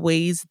 one of the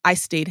ways I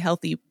stayed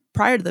healthy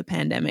prior to the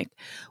pandemic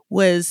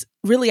was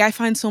really, I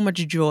find so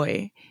much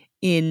joy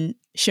in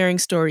sharing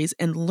stories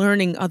and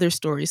learning other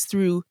stories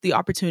through the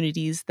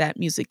opportunities that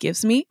music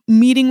gives me.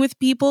 Meeting with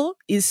people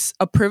is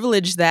a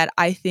privilege that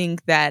I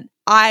think that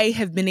I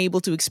have been able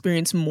to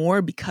experience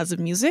more because of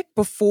music.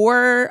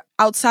 Before,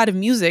 outside of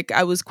music,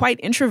 I was quite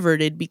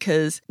introverted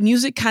because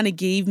music kind of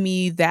gave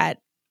me that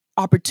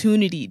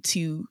opportunity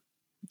to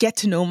get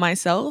to know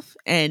myself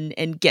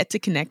and get to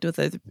connect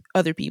with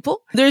other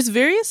people. There's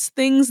various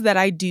things that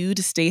I do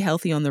to stay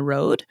healthy on the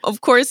road.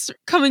 Of course,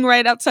 coming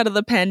right outside of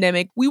the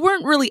pandemic, we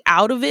weren't really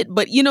out of it,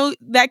 but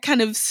that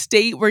kind of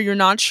state where you're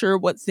not sure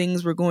what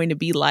things were going to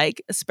be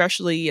like,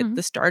 especially at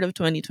the start of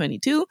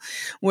 2022,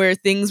 where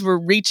things were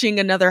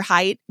reaching another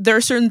height. There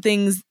are certain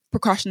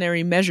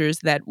precautionary measures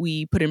that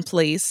we put in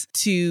place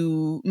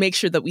to make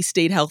sure that we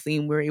stayed healthy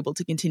and we're able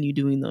to continue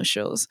doing those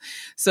shows.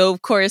 So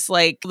of course,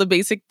 like the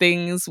basic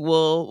things,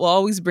 we'll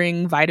always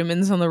bring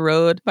vitamins on the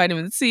road: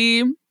 vitamin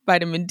C,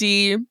 vitamin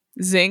D,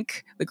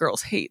 zinc. The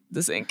girls hate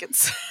the zinc.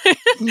 It's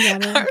you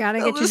gotta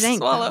get your zinc.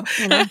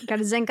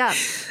 Gotta zinc up.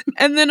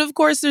 And then of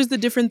course there's the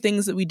different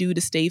things that we do to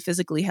stay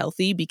physically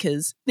healthy,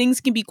 because things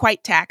can be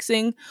quite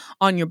taxing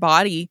on your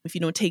body if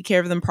you don't take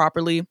care of them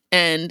properly.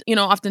 And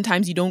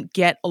oftentimes you don't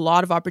get a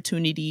lot of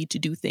opportunity to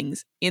do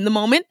things in the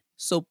moment.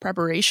 So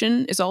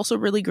preparation is also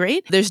really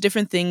great. There's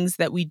different things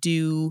that we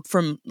do,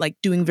 from like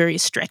doing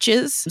various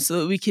stretches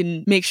so that we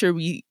can make sure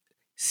we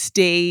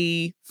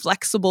stay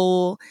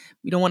flexible.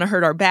 We don't want to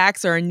hurt our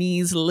backs or our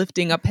knees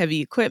lifting up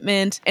heavy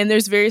equipment. And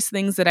there's various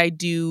things that I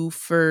do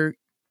for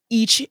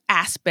each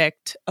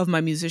aspect of my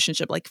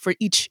musicianship, like for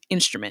each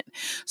instrument.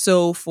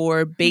 So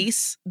for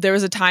bass, there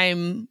was a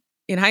time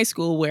in high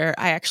school where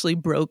I actually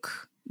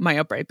broke my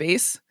upright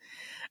bass.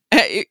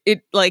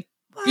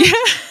 Yeah.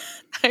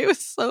 I was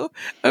so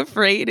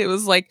afraid. It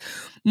was like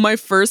my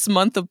first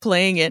month of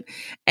playing it,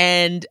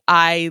 and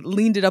I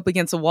leaned it up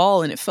against a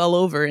wall and it fell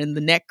over and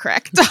the neck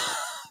cracked off.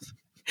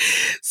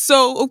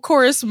 So, of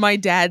course, my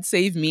dad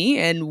saved me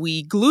and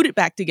we glued it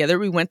back together.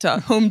 We went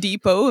to Home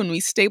Depot and we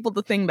stapled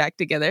the thing back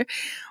together.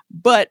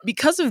 But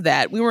because of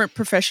that, we weren't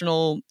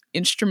professional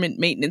instrument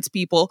maintenance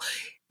people.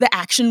 The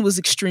action was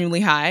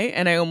extremely high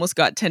and I almost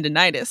got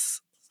tendinitis.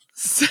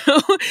 So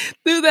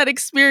through that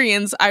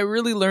experience, I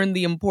really learned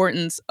the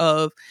importance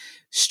of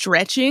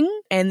stretching,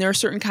 and there are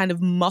certain kind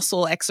of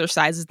muscle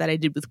exercises that I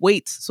did with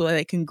weights so that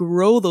I can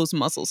grow those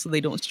muscles so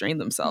they don't strain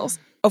themselves.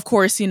 Of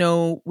course,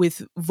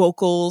 with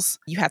vocals,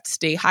 you have to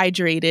stay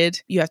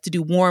hydrated. You have to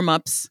do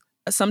warm-ups.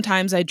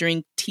 Sometimes I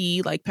drink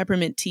tea, like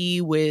peppermint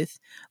tea with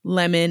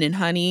lemon and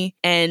honey.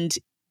 And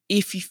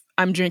if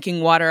I'm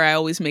drinking water, I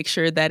always make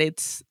sure that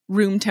it's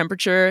room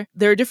temperature.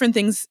 There are different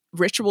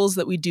rituals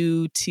that we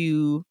do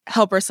to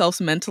help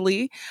ourselves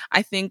mentally.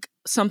 I think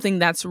something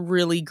that's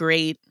really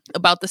great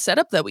about the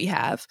setup that we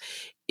have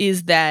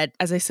is that,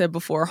 as I said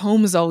before,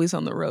 home is always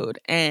on the road.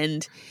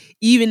 And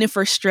even if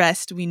we're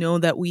stressed, we know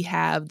that we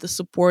have the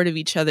support of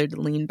each other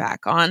to lean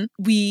back on.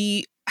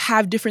 We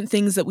have different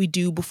things that we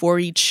do before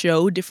each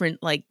show,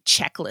 different like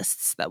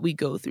checklists that we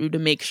go through to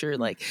make sure,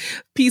 like,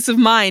 peace of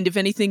mind, if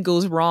anything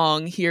goes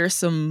wrong, here are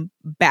some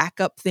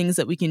backup things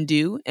that we can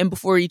do. And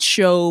before each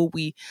show,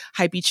 we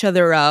hype each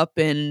other up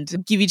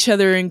and give each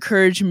other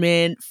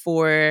encouragement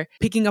for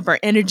picking up our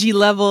energy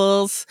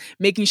levels,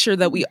 making sure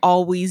that we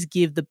always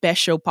give the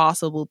best show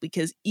possible,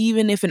 because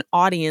even if an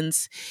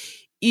audience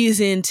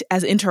isn't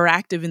as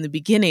interactive in the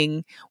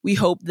beginning, we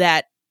hope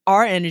that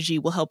our energy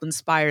will help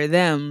inspire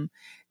them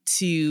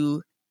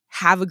to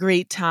have a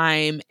great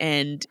time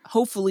and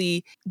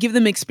hopefully give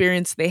them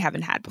experience they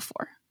haven't had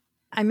before.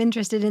 I'm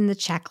interested in the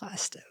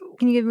checklist.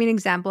 Can you give me an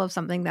example of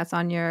something that's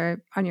on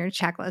your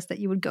checklist that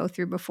you would go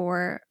through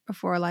before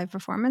a live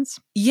performance?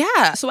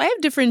 Yeah. So I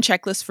have different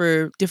checklists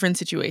for different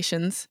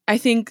situations. I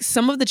think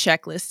some of the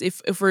checklists,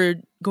 if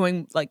we're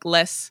going like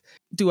less,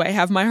 do I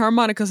have my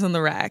harmonicas on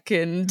the rack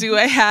and do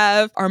I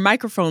have our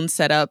microphones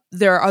set up?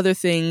 There are other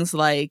things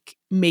like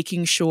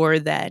making sure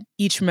that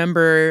each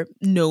member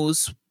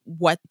knows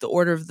what the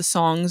order of the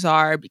songs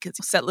are, because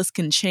set lists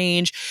can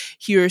change.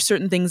 Here are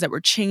certain things that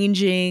we're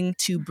changing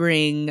to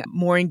bring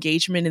more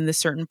engagement in this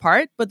certain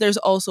part. But there's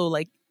also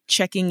like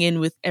checking in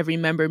with every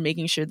member,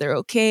 making sure they're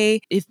okay,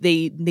 if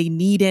they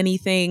need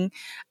anything.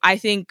 I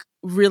think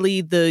really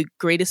the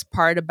greatest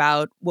part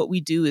about what we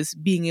do is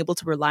being able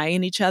to rely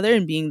on each other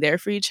and being there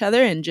for each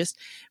other and just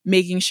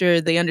making sure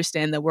they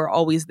understand that we're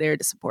always there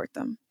to support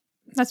them.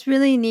 That's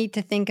really neat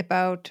to think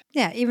about.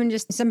 Yeah, even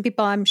just some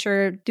people, I'm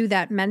sure, do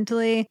that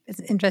mentally. It's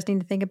interesting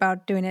to think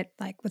about doing it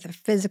like with a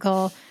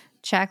physical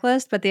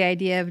checklist, but the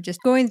idea of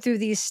just going through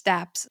these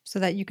steps so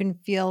that you can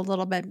feel a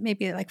little bit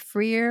maybe like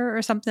freer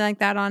or something like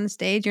that on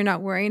stage. You're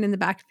not worrying in the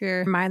back of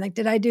your mind, like,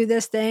 did I do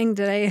this thing?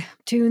 Did I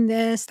tune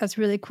this? That's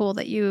really cool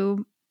that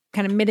you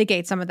kind of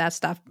mitigate some of that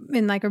stuff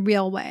in like a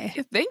real way.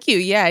 Thank you.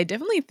 Yeah, I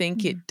definitely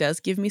think it does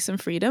give me some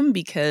freedom,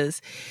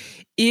 because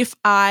if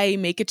I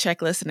make a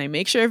checklist and I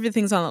make sure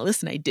everything's on that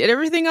list and I did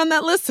everything on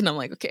that list and I'm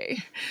like, okay,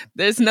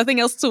 there's nothing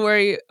else to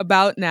worry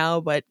about now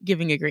but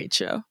giving a great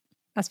show.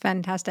 That's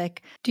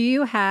fantastic. Do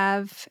you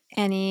have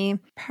any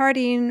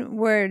parting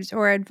words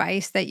or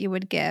advice that you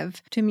would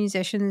give to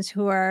musicians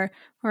who are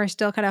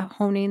still kind of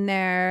honing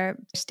their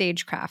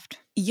stagecraft?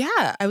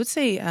 Yeah, I would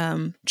say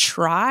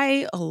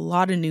try a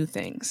lot of new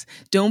things.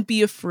 Don't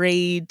be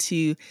afraid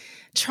to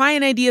try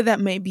an idea that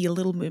may be a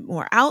little bit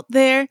more out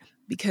there,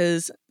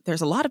 because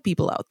there's a lot of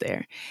people out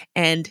there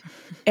and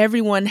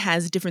everyone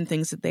has different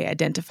things that they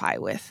identify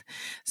with.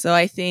 So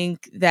I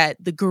think that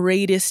the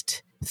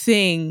greatest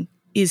thing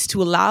is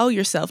to allow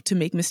yourself to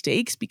make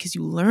mistakes, because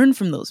you learn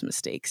from those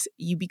mistakes.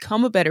 You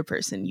become a better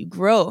person, you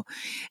grow.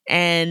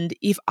 And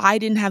if I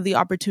didn't have the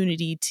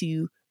opportunity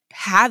to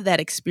have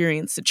that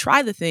experience, to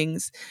try the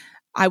things,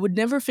 I would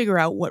never figure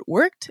out what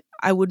worked.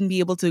 I wouldn't be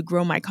able to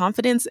grow my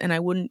confidence, and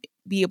I wouldn't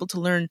be able to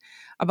learn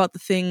about the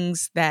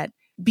things that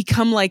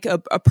become like a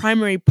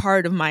primary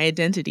part of my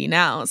identity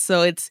now.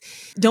 So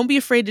don't be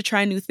afraid to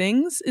try new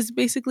things is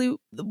basically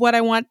what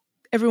I want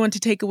everyone to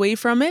take away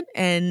from it.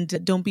 And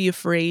don't be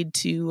afraid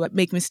to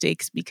make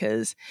mistakes,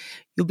 because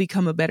you'll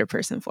become a better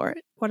person for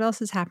it. What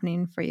else is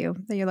happening for you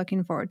that you're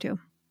looking forward to?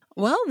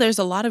 Well, there's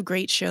a lot of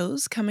great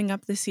shows coming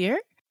up this year.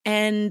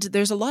 And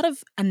there's a lot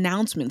of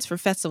announcements for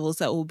festivals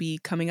that will be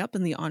coming up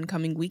in the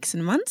oncoming weeks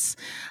and months.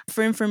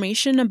 For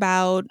information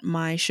about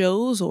my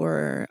shows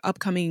or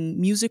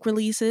upcoming music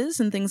releases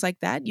and things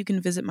like that, you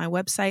can visit my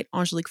website,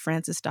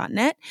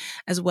 angeliquefrancis.net,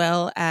 as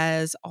well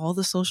as all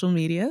the social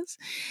medias.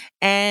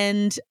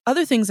 And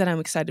other things that I'm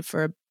excited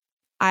for.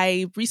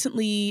 I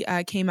recently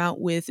came out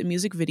with a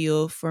music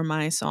video for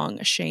my song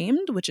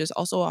Ashamed, which is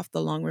also off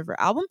the Long River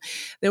album.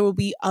 There will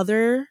be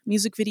other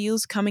music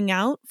videos coming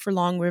out for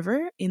Long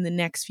River in the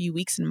next few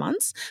weeks and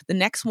months. The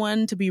next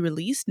one to be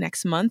released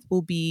next month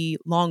will be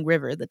Long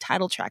River, the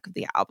title track of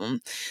the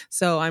album.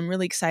 So I'm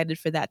really excited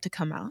for that to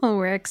come out. Oh,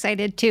 we're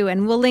excited too.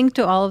 And we'll link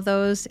to all of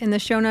those in the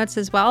show notes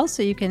as well.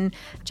 So you can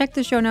check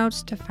the show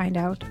notes to find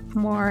out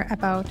more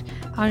about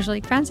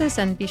Angelique Francis,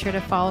 and be sure to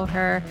follow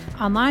her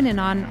online and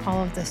on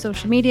all of the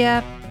social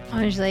media.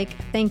 Angelique,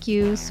 thank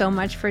you so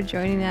much for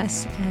joining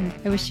us, and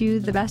I wish you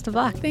the best of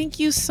luck. Thank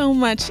you so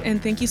much,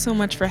 and thank you so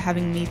much for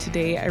having me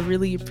today. I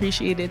really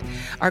appreciated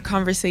our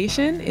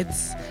conversation.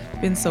 It's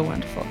been so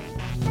wonderful.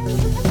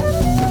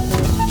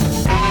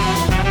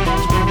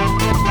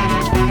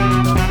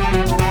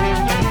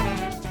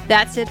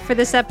 That's it for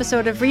this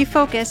episode of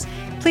Refocus.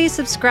 Please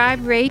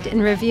subscribe, rate,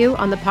 and review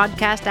on the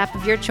podcast app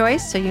of your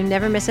choice so you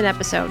never miss an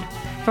episode.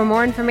 For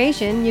more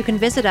information, you can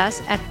visit us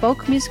at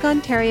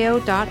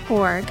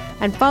folkmusicontario.org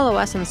and follow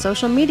us on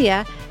social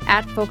media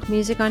at Folk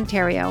Music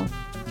Ontario.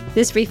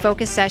 This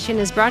Refocus session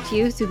is brought to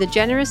you through the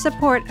generous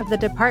support of the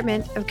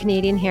Department of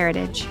Canadian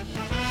Heritage.